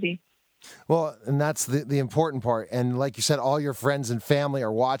opportunity. Well, and that's the important part. And like you said, all your friends and family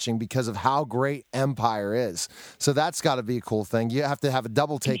are watching because of how great Empire is. So that's got to be a cool thing. You have to have a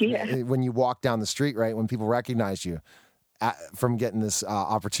double take when you walk down the street, right? When people recognize you from getting this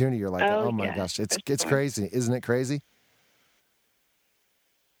opportunity, you're like, oh my gosh, it's crazy. Isn't it crazy?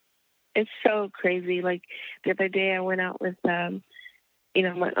 It's so crazy. Like the other day I went out with, my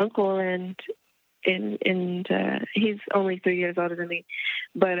uncle and he's only 3 years older than me.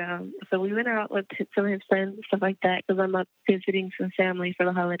 But so we went out with some of his friends and stuff like that because I'm up visiting some family for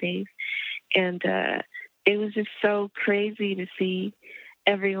the holidays. And it was just so crazy to see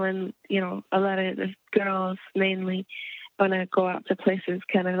everyone, a lot of the girls mainly want to go out to places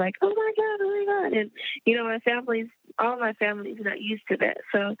kind of like, oh my God. And, all my family's not used to that.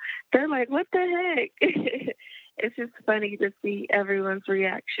 So they're like, what the heck? It's just funny to see everyone's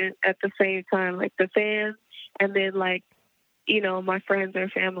reaction at the same time, like the fans and then like, my friends or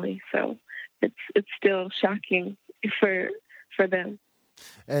family. So it's still shocking for them.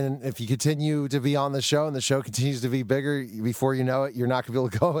 And if you continue to be on the show and the show continues to be bigger, before you know it, you're not going to be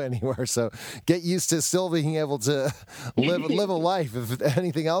able to go anywhere. So get used to still being able to live a life. If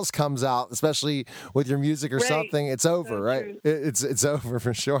anything else comes out, especially with your music or something, it's over, so right? It's over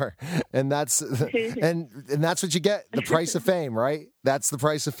for sure. And that's and that's what you get. The price of fame, right? That's the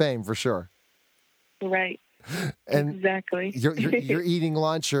price of fame for sure. Right. And exactly. You're eating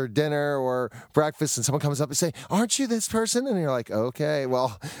lunch or dinner or breakfast, and someone comes up and say, "Aren't you this person?" And you're like, "Okay,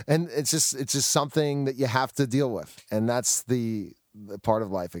 well." And it's just something that you have to deal with, and that's the part of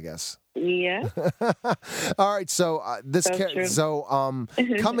life, I guess. Yeah. All right. So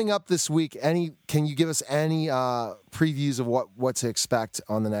coming up this week, can you give us any previews of what to expect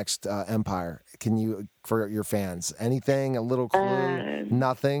on the next Empire can you, for your fans? Anything, a little clue,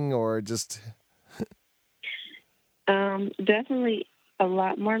 nothing, or just... Definitely a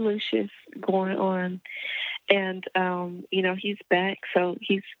lot more Lucius going on. And, he's back, so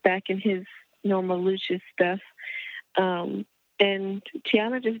he's back in his normal Lucius stuff. And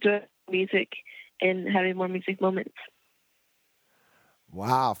Tiana just doing music and having more music moments.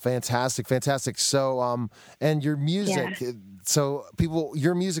 Wow, fantastic. So, and your music, so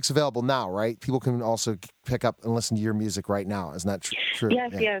your music's available now, right? People can also pick up and listen to your music right now. Isn't that true?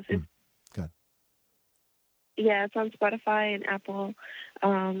 Yes. Good. Yeah, it's on Spotify and Apple,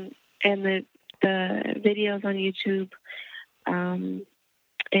 and the videos on YouTube,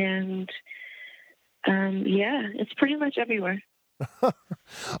 it's pretty much everywhere.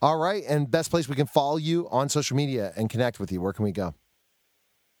 All right, and best place we can follow you on social media and connect with you. Where can we go?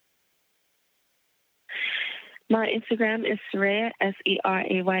 My Instagram is Seraya,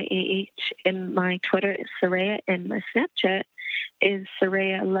 Serayah, and my Twitter is Seraya, and my Snapchat is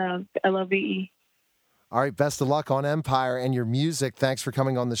Seraya Love, Love. All right, best of luck on Empire and your music. Thanks for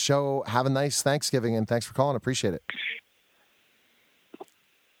coming on the show. Have a nice Thanksgiving, and thanks for calling. Appreciate it.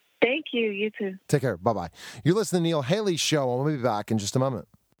 Thank you. You too. Take care. Bye-bye. You're listening to the Neil Haley Show. We'll be back in just a moment.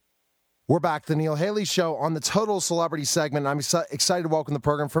 We're back to the Neil Haley Show on the Total Celebrity segment. I'm excited to welcome the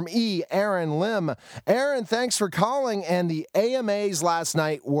program from Aaron Lim. Aaron, thanks for calling. And the AMAs last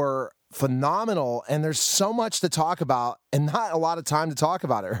night were phenomenal, and there's so much to talk about and not a lot of time to talk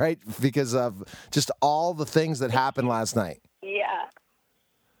about it, right? Because of just all the things that happened last night. Yeah.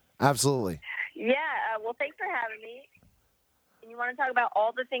 Absolutely. Yeah. Well, thanks for having me. And you want to talk about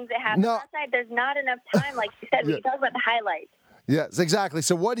all the things that happened last night? There's not enough time. Like you said, we can talk about the highlights. Yes, exactly.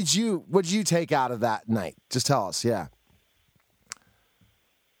 So what did you take out of that night? Just tell us. Yeah.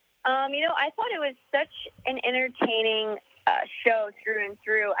 I thought it was such an entertaining show through and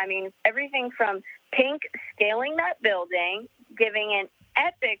through. I mean, everything from Pink scaling that building, giving an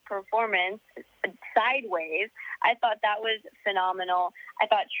epic performance sideways. I thought that was phenomenal. I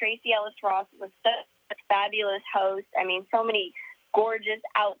thought Tracy Ellis Ross was such a fabulous host. I mean, so many gorgeous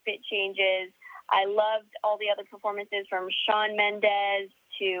outfit changes. I loved all the other performances from Shawn Mendes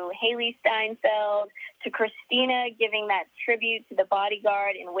to Haley Steinfeld to Christina giving that tribute to the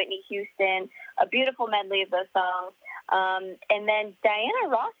Bodyguard and Whitney Houston, a beautiful medley of those songs. And then Diana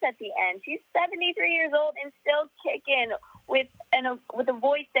Ross at the end. She's 73 years old and still kicking with a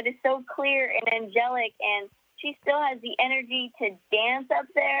voice that is so clear and angelic, and she still has the energy to dance up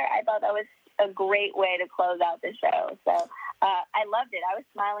there. I thought that was a great way to close out the show. So I loved it. I was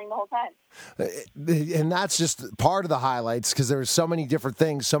smiling the whole time. And that's just part of the highlights because there were so many different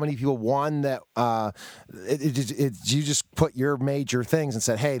things. So many people won that you just put your major things and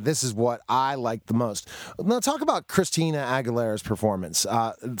said, hey, this is what I like the most. Now talk about Christina Aguilera's performance.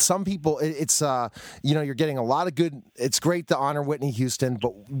 Some people, you're getting a lot of good. It's great to honor Whitney Houston,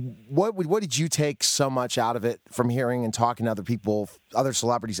 but what did you take so much out of it from hearing and talking to other people, other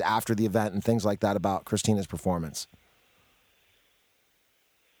celebrities after the event and things like that about Christina's performance?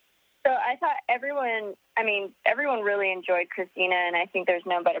 So I thought everyone really enjoyed Christina, and I think there's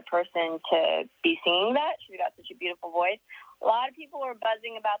no better person to be singing that. She's got such a beautiful voice. A lot of people were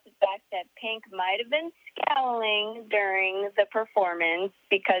buzzing about the fact that Pink might have been scowling during the performance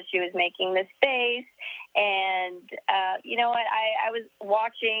because she was making this face. And you know what? I was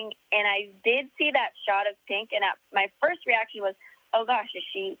watching, and I did see that shot of Pink, and my first reaction was, oh gosh,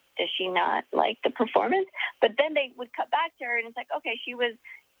 does she not like the performance? But then they would cut back to her, and it's like, okay, she was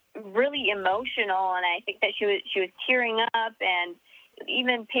really emotional, and I think that she was tearing up, and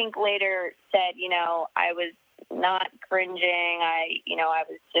even Pink later said, I was not cringing, I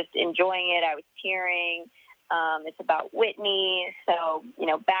was just enjoying it, I was tearing, it's about Whitney, so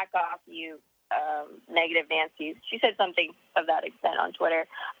back off, you negative Nancy's. She said something of that extent on Twitter.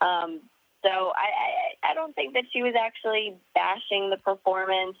 So I don't think that she was actually bashing the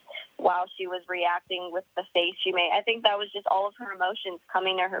performance while she was reacting with the face she made. I think that was just all of her emotions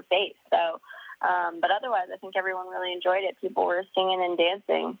coming to her face. So, but otherwise, I think everyone really enjoyed it. People were singing and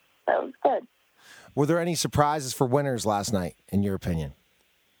dancing, so it was good. Were there any surprises for winners last night, in your opinion,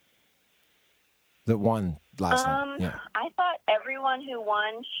 that won last night? Yeah. I thought everyone who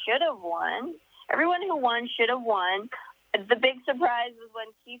won should have won. Everyone who won should have won. The big surprise was when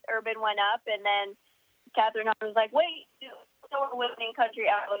Keith Urban went up, and then Catherine Hahn was like, wait, so we're winning country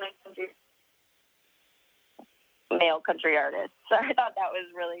album and country male country artist. So I thought that was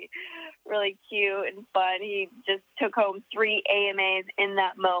really, really cute and fun. He just took home 3 AMAs in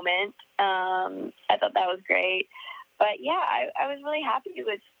that moment. I thought that was great. But, yeah, I was really happy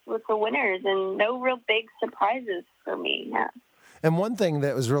with the winners and no real big surprises for me. Yeah. And one thing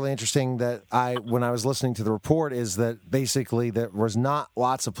that was really interesting that when I was listening to the report, is that basically there was not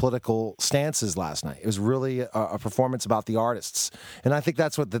lots of political stances last night. It was really a performance about the artists. And I think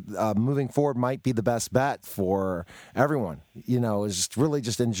that's what moving forward might be the best bet for everyone, is just really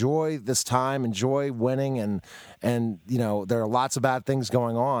just enjoy this time, enjoy winning. And there are lots of bad things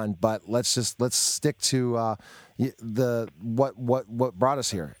going on, but let's stick to what brought us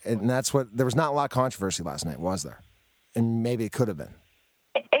here. And that's there was not a lot of controversy last night, was there? And maybe it could have been.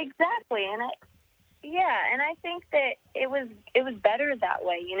 Exactly, and I think that it was better that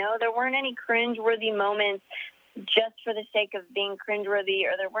way. There weren't any cringeworthy moments just for the sake of being cringeworthy,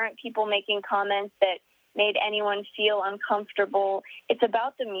 or there weren't people making comments that made anyone feel uncomfortable. It's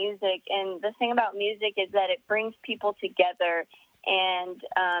about the music, and the thing about music is that it brings people together. And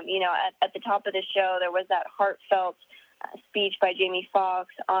at the top of the show, there was that heartfelt speech by Jamie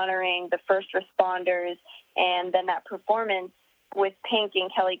Foxx honoring the first responders, and then that performance with Pink and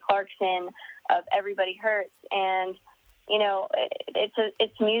Kelly Clarkson of Everybody Hurts. And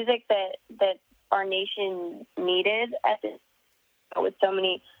it's music that our nation needed at this, with so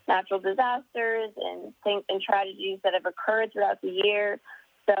many natural disasters and things and tragedies that have occurred throughout the year.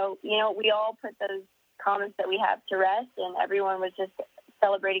 So we all put those comments that we have to rest, and everyone was just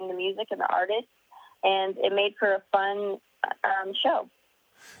celebrating the music and the artists, and it made for a fun show.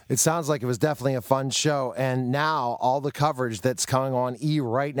 It sounds like it was definitely a fun show. And now all the coverage that's coming on E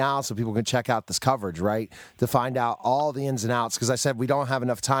right now, so people can check out this coverage, right, to find out all the ins and outs. Because I said we don't have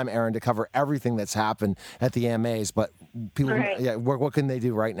enough time, Aaron, to cover everything that's happened at the AMAs. But people, what can they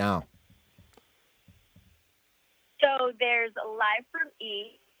do right now? So there's Live from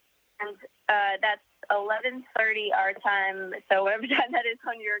E, and that's 11:30 our time. So whatever time that is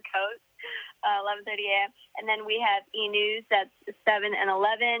on your coast. 11:30 a.m. And then we have E-News, that's 7 and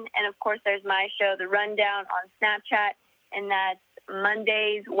 11. And, of course, there's my show, The Rundown, on Snapchat, and that's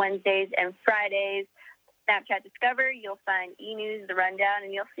Mondays, Wednesdays, and Fridays. Snapchat Discover, you'll find E-News, The Rundown,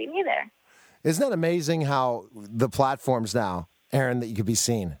 and you'll see me there. Isn't that amazing how the platforms now, Aaron, that you could be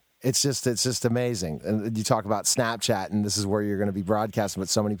seen? It's just amazing. And you talk about Snapchat, and this is where you're going to be broadcasting, but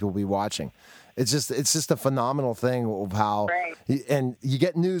so many people will be watching. It's just a phenomenal thing of how, and you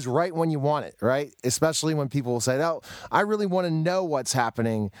get news right when you want it, right? Especially when people will say, "Oh, I really want to know what's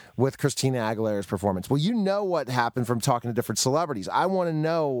happening with Christina Aguilera's performance." Well, you know what happened from talking to different celebrities. I want to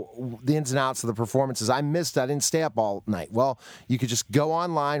know the ins and outs of the performances. I didn't stay up all night. Well, you could just go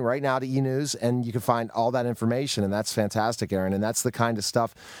online right now to E-News, and you can find all that information, and that's fantastic, Aaron. And that's the kind of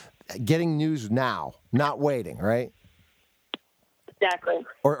stuff, getting news now, not waiting, right? Exactly.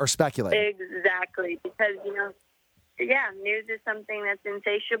 Or speculate. Exactly. Because, news is something that's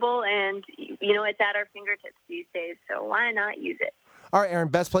insatiable, and, it's at our fingertips these days, so why not use it? All right, Aaron,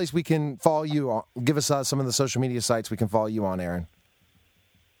 best place we can follow you on. Give us some of the social media sites we can follow you on, Aaron.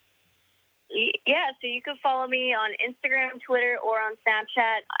 Yeah, so you can follow me on Instagram, Twitter, or on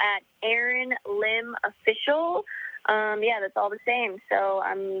Snapchat at Aaron Lim Official. That's all the same. So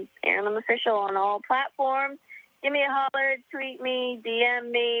I'm Aaron Lim Official on all platforms. Give me a holler, tweet me, DM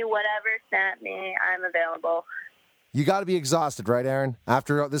me, whatever, snap me. I'm available. You got to be exhausted, right, Aaron?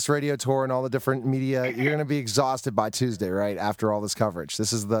 After this radio tour and all the different media, you're going to be exhausted by Tuesday, right? After all this coverage.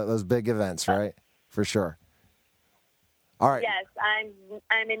 This is those big events, right? For sure. All right. Yes,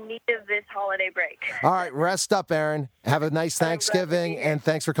 I'm in need of this holiday break. All right, rest up, Aaron. Have a nice Thanksgiving, and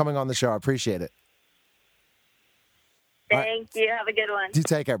thanks for coming on the show. I appreciate it. Thank you. Have a good one. You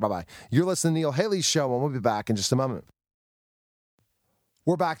take care. Bye-bye. You're listening to Neil Haley's show, and we'll be back in just a moment.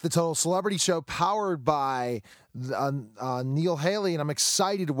 We're back, the Total Celebrity Show, powered by Neil Haley, and I'm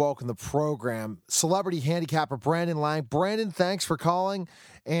excited to welcome the program celebrity handicapper Brandon Lang. Brandon, thanks for calling.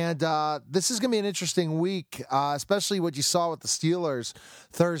 And this is going to be an interesting week, especially what you saw with the Steelers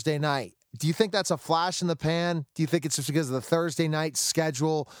Thursday night. Do you think that's a flash in the pan? Do you think it's just because of the Thursday night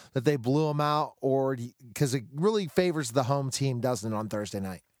schedule that they blew them out, or because it really favors the home team, doesn't it, on Thursday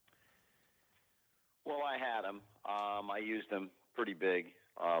night? Well, I had them. I used them pretty big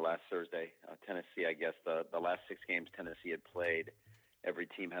last Thursday. Tennessee, I guess the last 6 games Tennessee had played, every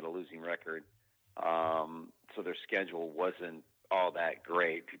team had a losing record. So their schedule wasn't all that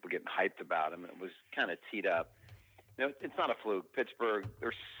great. People getting hyped about them. It was kind of teed up. It's not a fluke. Pittsburgh,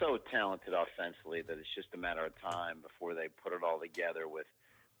 they're so talented offensively that it's just a matter of time before they put it all together with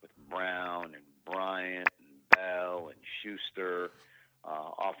Brown and Bryant and Bell and Schuster.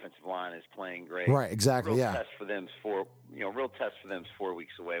 Offensive line is playing great. Right, exactly. Real test for them is 4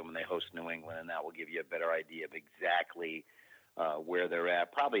 weeks away when they host New England, and that will give you a better idea of exactly where they're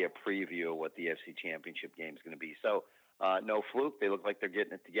at. Probably a preview of what the FC Championship game is going to be. So no fluke. They look like they're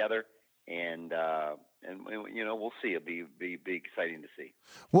getting it together. and we'll see. It'll be exciting to see.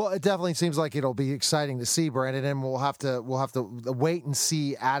 Well, it definitely seems like it'll be exciting to see, Brandon, and we'll have to wait and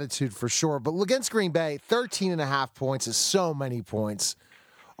see attitude for sure. But against Green Bay, 13.5 points is so many points.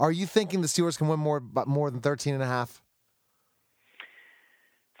 Are you thinking the Steelers can win more than 13.5?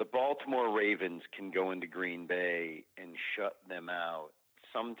 The Baltimore Ravens can go into Green Bay and shut them out.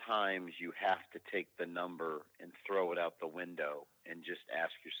 Sometimes you have to take the number and throw it out the window and just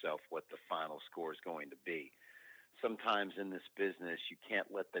ask yourself what the final score is going to be. Sometimes in this business, you can't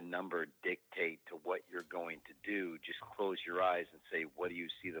let the number dictate to what you're going to do. Just close your eyes and say, what do you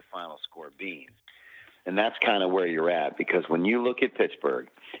see the final score being? And that's kind of where you're at, because when you look at Pittsburgh,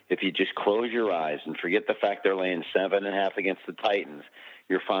 if you just close your eyes and forget the fact they're laying 7.5 against the Titans,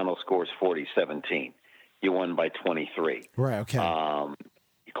 your final score is 40-17. You won by 23. Right, okay.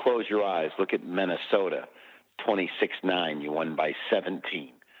 You close your eyes, look at Minnesota, 26-9. You won by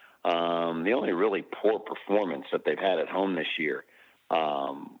 17. The only really poor performance that they've had at home this year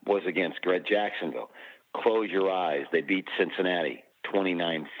was against Jacksonville. Close your eyes. They beat Cincinnati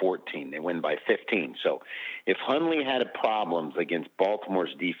 29-14. They win by 15. So if Hundley had problems against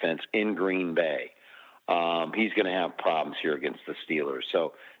Baltimore's defense in Green Bay, he's going to have problems here against the Steelers.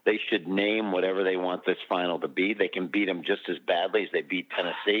 So they should name whatever they want this final to be. They can beat them just as badly as they beat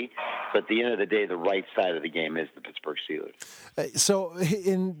Tennessee. But at the end of the day, the right side of the game is the Pittsburgh Steelers. So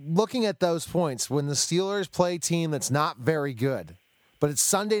in looking at those points, when the Steelers play a team that's not very good, but it's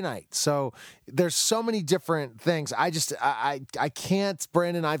Sunday night, so there's so many different things. I can't,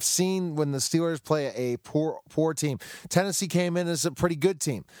 Brandon. I've seen when the Steelers play a poor team. Tennessee came in as a pretty good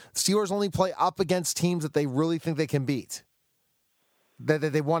team. Steelers only play up against teams that they really think they can beat, that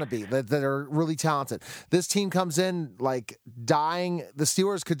they want to beat, that are really talented. This team comes in like dying. The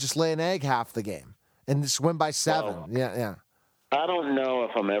Steelers could just lay an egg half the game and just win by 7. Well, yeah. I don't know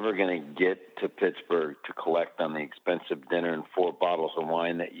if I'm ever going to get to Pittsburgh to collect on the expensive dinner and 4 bottles of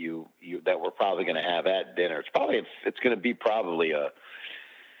wine that that we're probably going to have at dinner. It's going to be probably an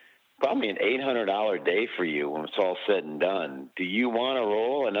 $800 day for you when it's all said and done. Do you want to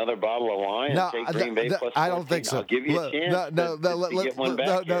roll another bottle of wine and take Green Bay plus 14? I don't think so. I'll give you a chance to get one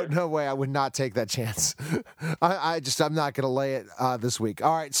back here. No way. I would not take that chance. I'm not going to lay it this week.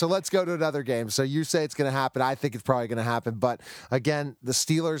 All right, so let's go to another game. So you say it's going to happen. I think it's probably going to happen. But again, the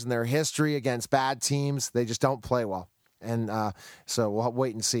Steelers and their history against bad teams, they just don't play well. And so we'll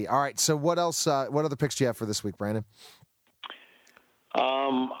wait and see. All right, so what else? What other picks do you have for this week, Brandon?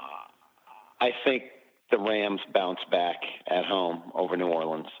 I think the Rams bounce back at home over New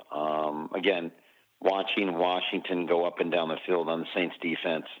Orleans. Again, watching Washington go up and down the field on the Saints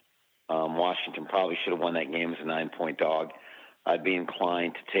defense, Washington probably should have won that game as a 9-point dog. I'd be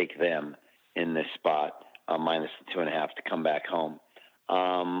inclined to take them in this spot, minus the 2.5 to come back home.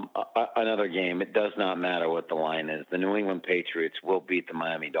 Another game, it does not matter what the line is. The New England Patriots will beat the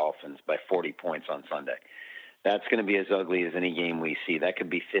Miami Dolphins by 40 points on Sunday. That's going to be as ugly as any game we see. That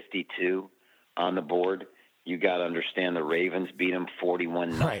could be 52 on the board. You got to understand the Ravens beat them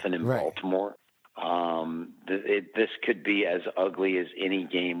 41-0 in Baltimore. This could be as ugly as any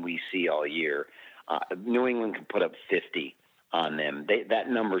game we see all year. New England can put up 50 on them. That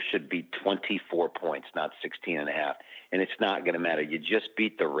number should be 24 points, not 16.5. And it's not going to matter. You just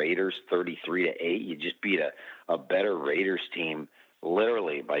beat the Raiders 33-8. You just beat a better Raiders team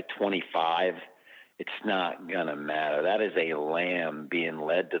literally by 25. It's not going to matter. That is a lamb being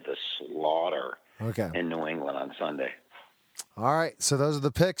led to the slaughter in New England on Sunday. All right, so those are the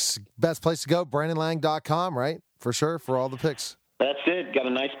picks. Best place to go, BrandonLang.com, right? For sure, for all the picks. That's it. Got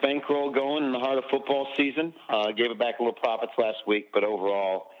a nice bankroll going in the heart of football season. Gave it back a little profits last week, but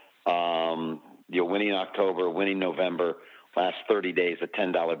overall, winning October, winning November, last 30 days, a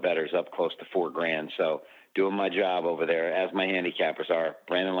 $10 better's up close to $4,000. So doing my job over there, as my handicappers are.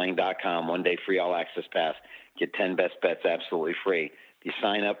 BrandonLang.com, 1-day free all-access pass. Get 10 best bets absolutely free. If you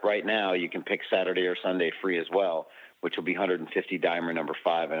sign up right now, you can pick Saturday or Sunday free as well, which will be 150 dimer number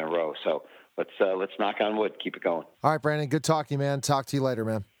 5 in a row. So let's knock on wood. Keep it going. All right, Brandon. Good talking, man. Talk to you later,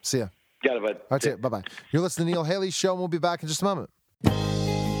 man. See ya. Got it, bud. All right, see ya. Bye-bye. You're listening to Neil Haley's show, and we'll be back in just a moment.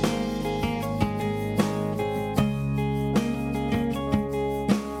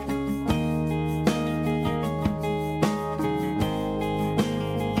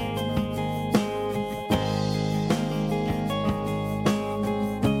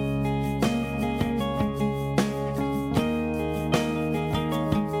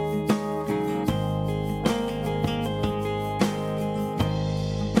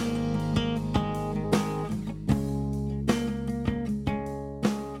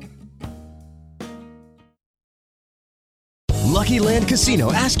 Lucky Land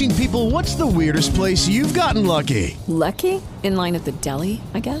Casino, asking people, what's the weirdest place you've gotten lucky? Lucky? In line at the deli,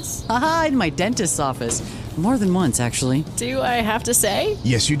 I guess? Aha, in my dentist's office. More than once, actually. Do I have to say?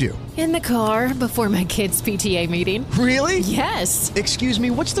 Yes, you do. In the car before my kids' PTA meeting. Really? Yes. Excuse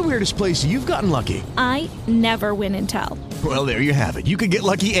me, what's the weirdest place you've gotten lucky? I never win and tell. Well, there you have it. You can get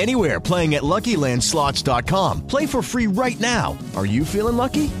lucky anywhere, playing at LuckyLandSlots.com. Play for free right now. Are you feeling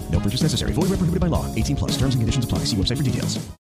lucky? No purchase necessary. Void where prohibited by law. 18+. Terms and conditions apply. See website for details.